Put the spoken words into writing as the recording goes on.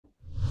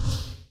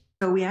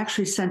So we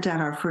actually sent out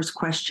our first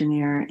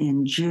questionnaire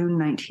in June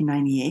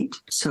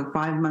 1998, so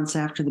 5 months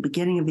after the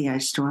beginning of the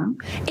ice storm.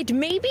 It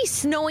may be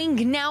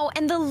snowing now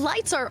and the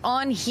lights are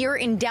on here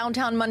in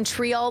downtown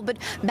Montreal, but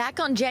back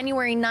on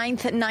January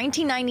 9th,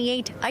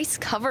 1998, ice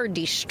covered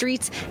these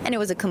streets and it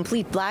was a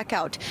complete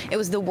blackout. It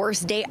was the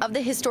worst day of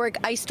the historic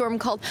ice storm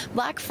called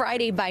Black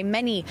Friday by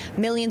many.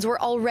 Millions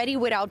were already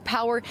without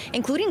power,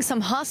 including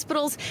some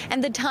hospitals,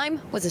 and the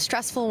time was a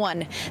stressful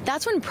one.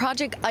 That's when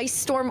Project Ice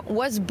Storm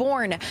was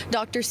born.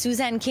 Dr.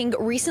 Suzanne King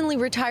recently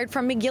retired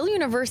from McGill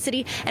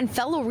University and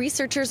fellow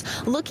researchers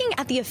looking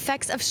at the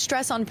effects of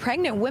stress on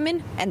pregnant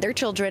women and their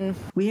children.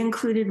 We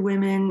included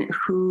women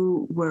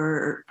who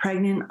were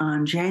pregnant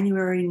on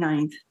January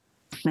 9th,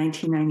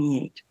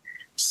 1998.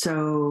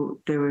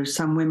 So there were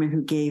some women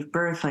who gave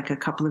birth like a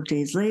couple of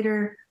days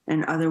later,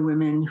 and other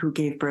women who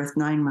gave birth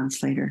 9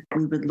 months later.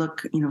 We would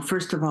look,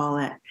 first of all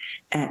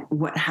at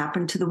what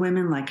happened to the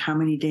women, like how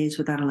many days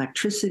without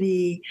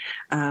electricity.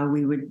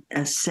 We would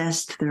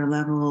assess their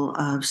level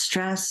of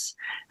stress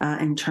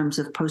in terms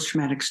of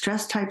post-traumatic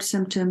stress type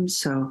symptoms.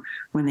 So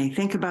when they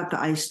think about the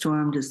ice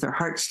storm, does their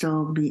heart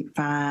still beat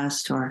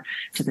fast, or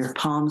do their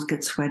palms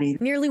get sweaty?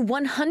 Nearly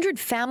 100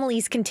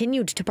 families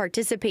continued to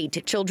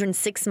participate, children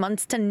 6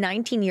 months to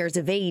 19 years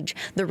of age.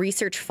 The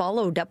research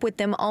followed up with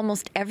them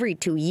almost every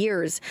 2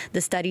 years.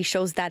 The study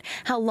shows that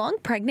how long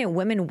pregnant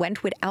women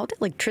went without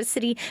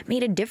electricity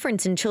made a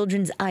difference in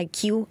children's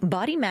IQ,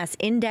 body mass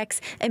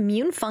index,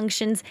 immune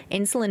functions,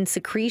 insulin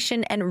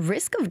secretion, and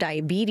risk of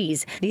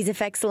diabetes. These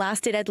effects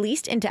lasted at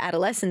least into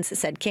adolescence,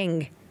 said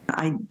King.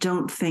 I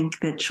don't think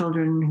that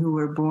children who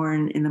were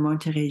born in the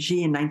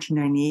Montérégie in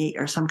 1998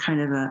 are some kind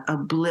of a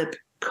blip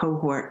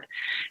cohort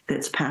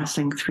that's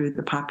passing through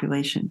the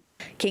population.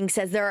 King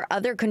says there are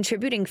other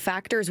contributing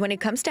factors when it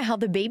comes to how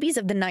the babies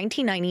of the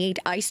 1998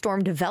 ice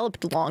storm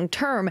developed long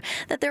term,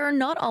 that they are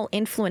not all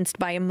influenced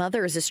by a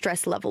mother's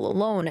stress level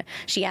alone.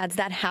 She adds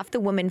that half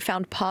the women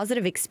found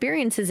positive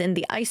experiences in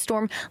the ice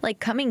storm, like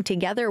coming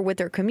together with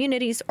their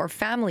communities or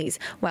families,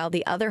 while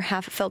the other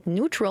half felt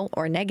neutral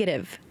or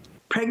negative.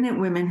 Pregnant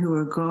women who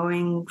are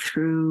going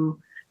through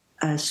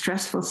a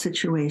stressful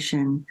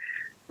situation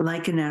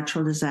like a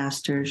natural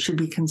disaster should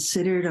be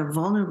considered a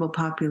vulnerable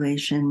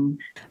population.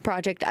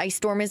 Project Ice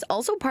Storm is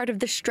also part of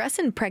the Stress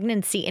in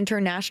Pregnancy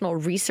International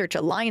Research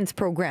Alliance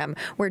program,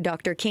 where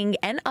Dr. King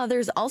and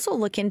others also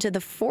look into the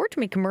Fort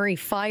McMurray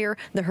fire,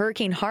 the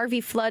Hurricane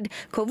Harvey flood,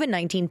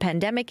 COVID-19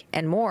 pandemic,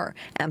 and more.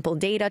 Ample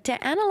data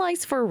to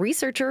analyze for a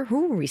researcher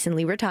who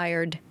recently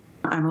retired.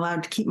 I'm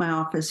allowed to keep my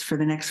office for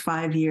the next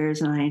 5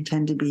 years, and I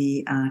intend to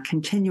be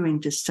continuing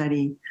to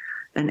study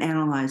and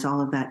analyze all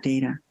of that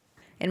data.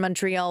 In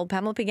Montreal,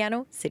 Pamela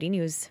Pagano, City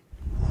News.